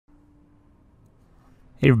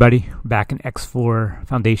Hey everybody, we're back in X4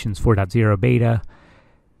 Foundations 4.0 beta,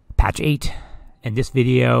 patch 8, and this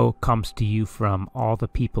video comes to you from all the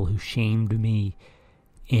people who shamed me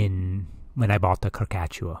when I bought the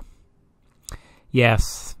Carcachua.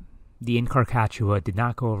 Yes, the Carcachua did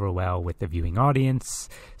not go over well with the viewing audience,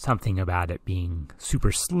 something about it being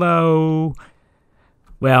super slow.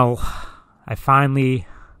 Well, I finally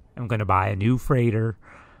am going to buy a new freighter.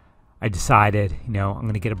 I decided, I'm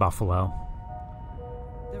going to get a Buffalo.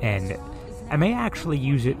 And I may actually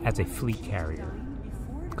use it as a fleet carrier,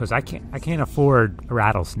 because I can't afford a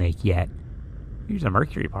rattlesnake yet. Here's a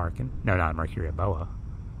Mercury Parkin. No, not a Mercury, a boa.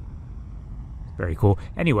 Very cool.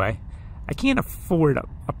 Anyway, I can't afford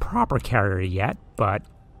a proper carrier yet, but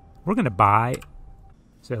we're going to buy.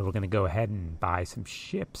 So we're going to go ahead and buy some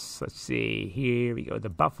ships. Let's see. Here we go. The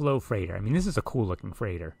Buffalo Freighter. I mean, this is a cool looking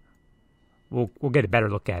freighter. We'll get a better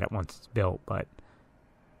look at it once it's built, but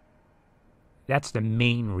that's the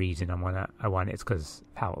main reason I want it. It's because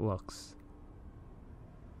of how it looks.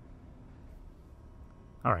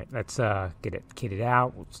 All right, let's get it kitted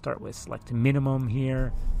out. We'll start with select minimum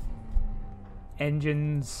here.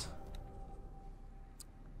 Engines.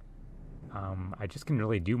 I just can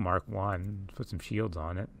really do Mark 1. Put some shields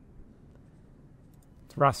on it.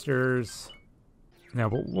 Thrusters. No,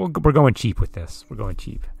 we're going cheap with this. We're going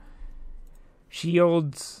cheap.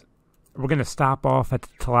 Shields. We're going to stop off at the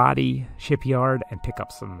Talati shipyard and pick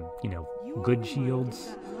up some, good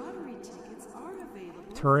shields.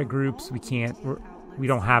 Turret groups, we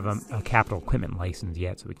don't have a capital equipment license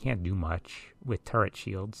yet, so we can't do much with turret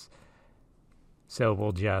shields. So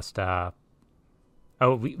we'll just,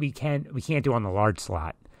 we can't do on the large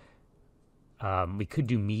slot. We could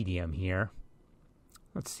do medium here.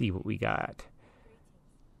 Let's see what we got.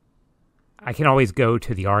 I can always go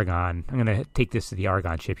to the Argon. I'm going to take this to the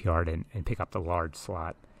Argon shipyard and pick up the large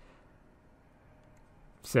slot.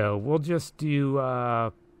 So we'll just do,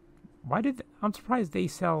 I'm surprised they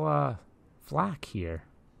sell flak here.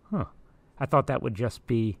 Huh. I thought that would just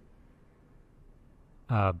be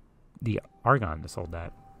the Argon that sold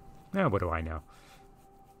that. What do I know?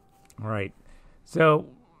 All right. So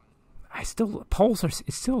Pulse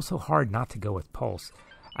it's still so hard not to go with Pulse.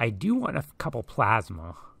 I do want a couple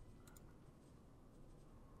Plasma.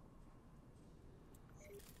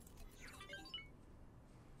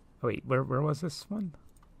 Oh, wait, where was this one?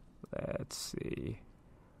 Let's see.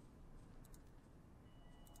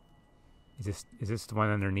 Is this the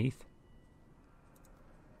one underneath?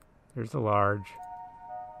 There's the large.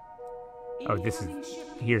 Oh,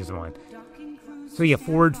 here's the one. So yeah,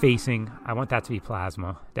 forward facing. I want that to be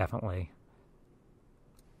Plasma, definitely.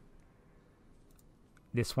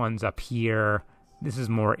 This one's up here. This is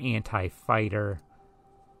more anti-fighter.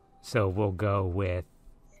 So we'll go with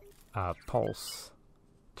Pulse.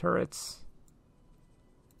 Turrets,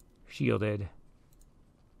 shielded,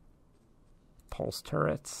 Pulse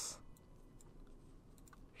turrets,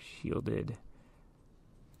 shielded.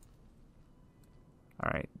 All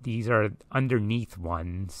right, these are underneath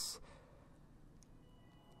ones.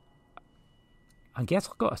 I guess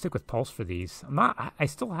I'll stick with Pulse for these. I'm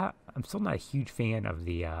still not a huge fan of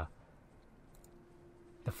the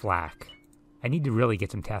flak. I need to really get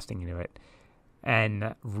some testing into it.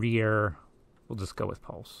 And rear. We'll just go with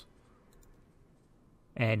Pulse.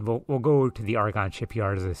 And we'll go to the Argon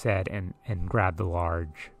shipyard, as I said, and grab a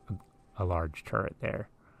large turret there.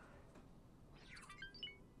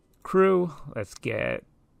 Crew, let's get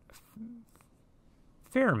a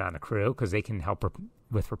fair amount of crew, because they can help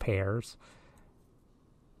with repairs.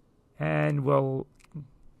 And we'll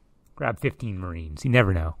grab 15 Marines. You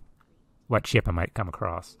never know what ship I might come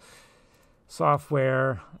across.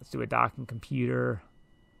 Software, let's do a docking computer.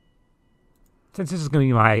 Since this is going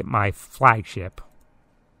to be my flagship,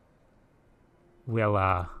 we'll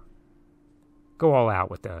go all out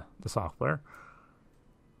with the software.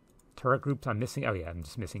 Turret groups I'm missing. Oh yeah, I'm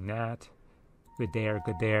just missing that. Good there,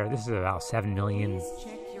 good there. This is about 7 million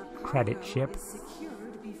credit ship.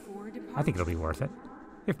 I think it'll be worth it.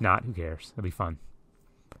 If not, who cares? It'll be fun.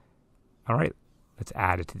 All right, let's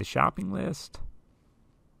add it to the shopping list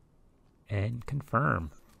and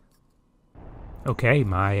confirm. Okay,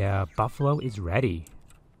 my Buffalo is ready.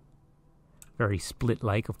 Very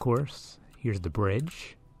split-like, of course. Here's the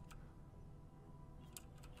bridge.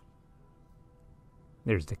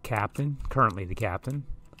 There's the captain, currently the captain.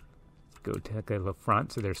 Go to the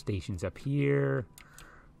front, so there's stations up here.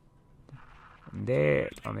 And there,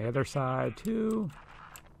 on the other side, too.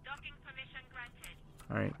 Docking permission granted.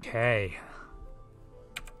 All right, okay.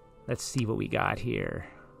 Let's see what we got here.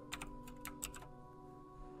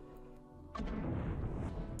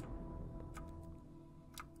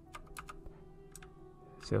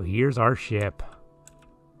 So here's our ship.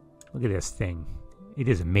 Look at this thing. It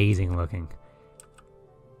is amazing looking.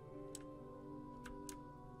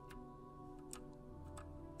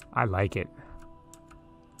 I like it.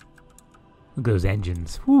 Look at those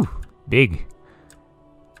engines. Whew, big.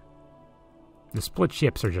 The split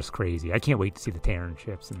ships are just crazy. I can't wait to see the Terran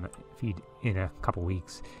ships in a couple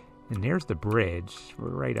weeks. And there's the bridge.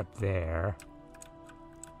 We're right up there.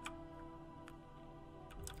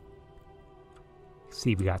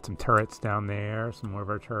 See, we got some turrets down there. Some more of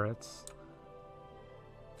our turrets.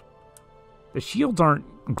 The shields aren't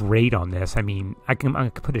great on this. I mean, I can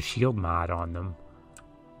put a shield mod on them.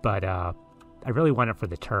 But I really want it for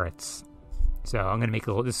the turrets. So I'm going to make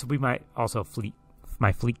a little... This will be my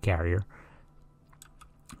fleet carrier.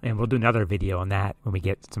 And we'll do another video on that when we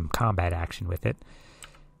get some combat action with it.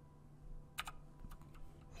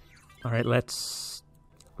 All right, let's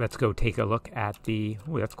go take a look at the...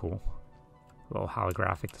 Oh, that's cool. A little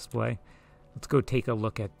holographic display. Let's go take a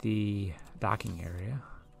look at the docking area.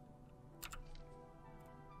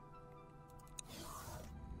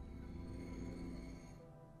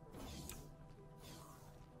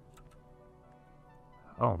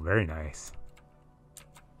 Oh, very nice.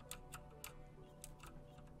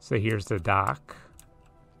 So here's the dock.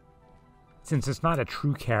 Since it's not a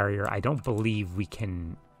true carrier, I don't believe we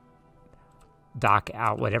can dock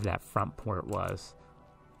out whatever that front port was.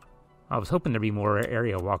 I was hoping there'd be more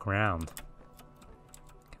area to walk around.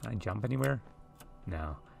 Can I jump anywhere?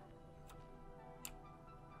 No.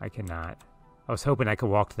 I cannot. I was hoping I could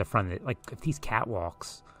walk to the front of it. Like, if these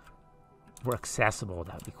catwalks were accessible,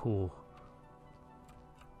 that would be cool.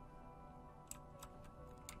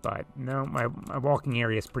 But no, my walking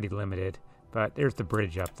area is pretty limited. But there's the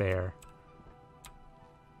bridge up there.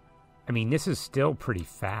 I mean, this is still pretty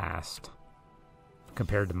fast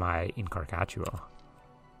compared to my Incarcatuo.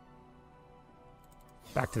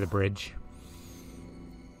 Back to the bridge.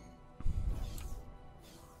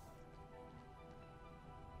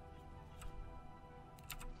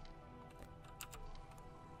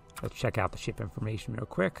 Let's check out the ship information real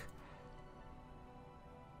quick.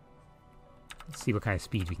 Let's see what kind of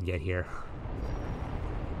speed we can get here.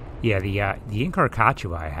 Yeah, the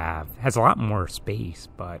Incarcatuo I have has a lot more space,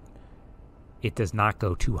 but it does not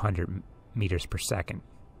go 200 meters per second.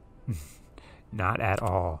 Not at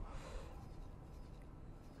all.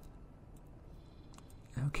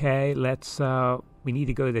 Okay, let's, we need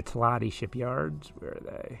to go to the Teladi shipyards. Where are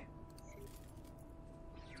they?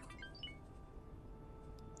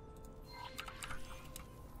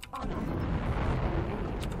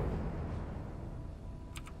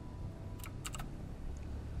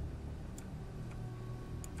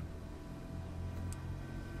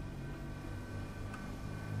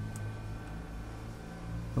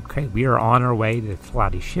 Okay, we are on our way to the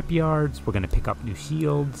Teladi shipyards. We're going to pick up new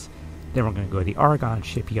shields. Then we're going to go to the Argon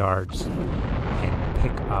shipyards and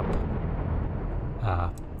pick up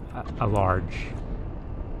a large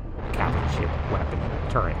capital ship weapon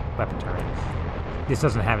turret. This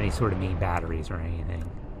doesn't have any sort of main batteries or anything.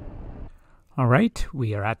 All right,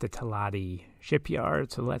 we are at the Teladi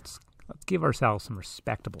shipyard, so let's give ourselves some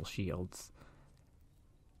respectable shields.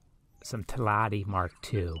 Some Teladi Mark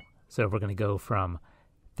II. So we're going to go from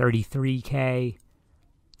 33k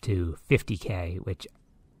to 50k, which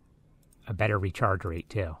a better recharge rate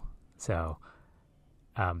too. So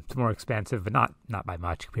it's more expensive, but not by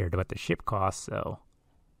much compared to what the ship costs. So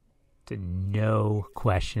it's a no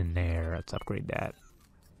question there. Let's upgrade that.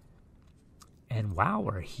 And while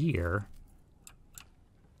we're here,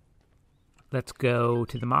 let's go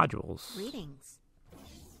to the modules. Greetings.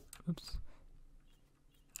 Oops.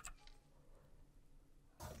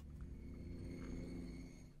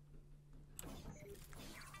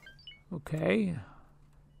 Okay.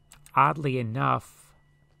 Oddly enough,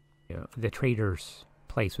 the trader's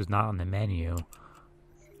place was not on the menu.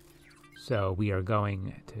 So we are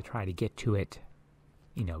going to try to get to it,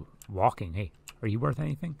 walking. Hey, are you worth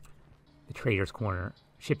anything? The trader's corner,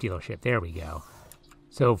 ship dealership. There we go.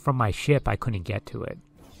 So from my ship, I couldn't get to it.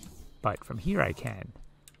 But from here, I can.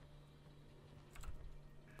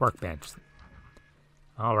 Workbench.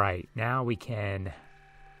 All right, now we can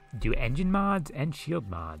do engine mods and shield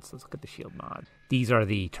mods. Let's look at the shield mod. These are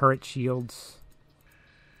the turret shields.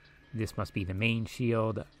 This must be the main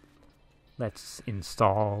shield. Let's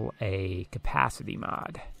install a capacity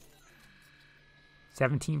mod.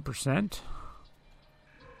 17%.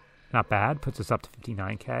 Not bad. Puts us up to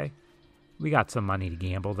 59k. We got some money to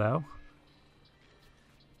gamble, though.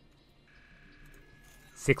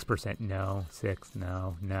 6%. No. 6.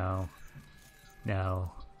 No. No.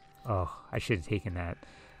 No. Oh, I should have taken that.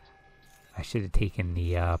 I should have taken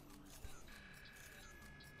the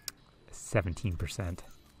 17%.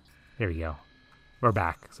 There we go. We're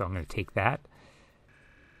back, so I'm going to take that.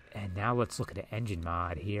 And now let's look at the engine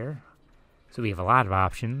mod here. So we have a lot of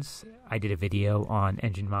options. I did a video on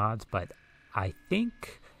engine mods, but I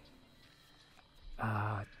think...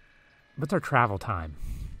 what's our travel time?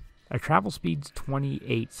 Our travel speed's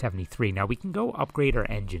 2873. Now we can go upgrade our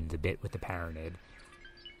engines a bit with the Paranid.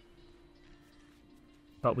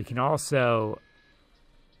 But we can also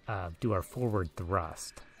do our forward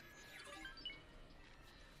thrust.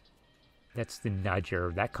 That's the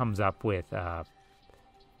nudger. That comes up with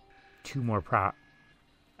 2 more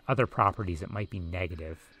other properties that might be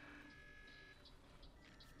negative.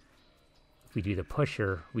 If we do the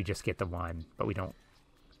pusher, we just get the 1, but we don't.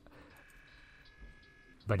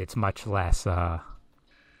 But it's much less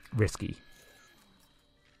risky.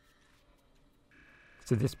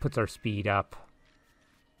 So this puts our speed up.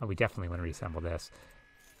 Oh, we definitely want to reassemble this.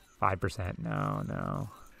 5%. No.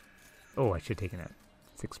 Oh, I should have taken it.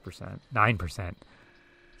 6%. 9%.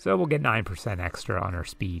 So we'll get 9% extra on our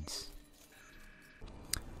speeds.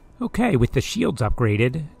 Okay, with the shields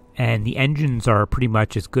upgraded, and the engines are pretty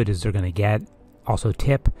much as good as they're going to get. Also,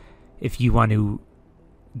 tip, if you want to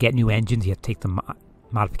get new engines, you have to take the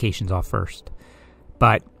modifications off first.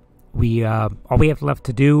 But all we have left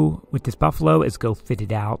to do with this Buffalo is go fit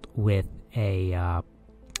it out with a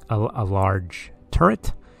large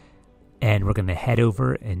turret, and we're going to head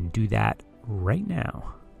over and do that right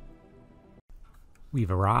now.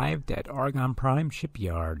 We've arrived at Argonne Prime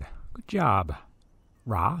Shipyard. Good job,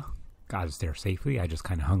 Ra. Got us there safely. I just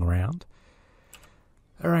kind of hung around.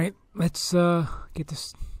 All right, let's get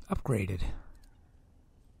this upgraded.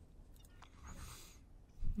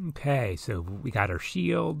 Okay, so we got our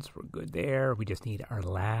shields. We're good there. We just need our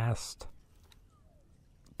last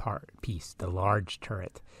piece, the large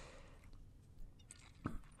turret.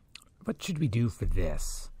 What should we do for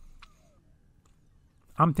this?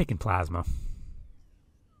 I'm thinking plasma.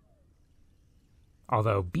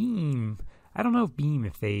 Although beam, I don't know if beam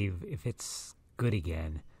if it's good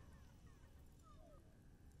again.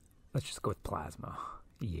 Let's just go with plasma.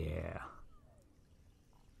 Yeah.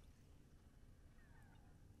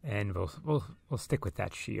 And we'll stick with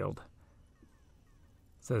that shield.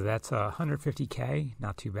 So that's 150K,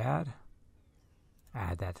 not too bad.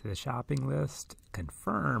 Add that to the shopping list.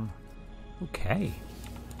 Confirm. Okay.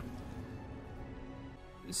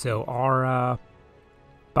 So our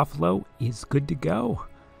Buffalo is good to go.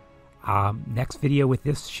 Next video with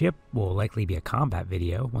this ship will likely be a combat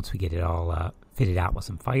video once we get it all fitted out with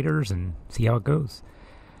some fighters and see how it goes.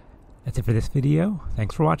 That's it for this video.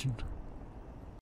 Thanks for watching.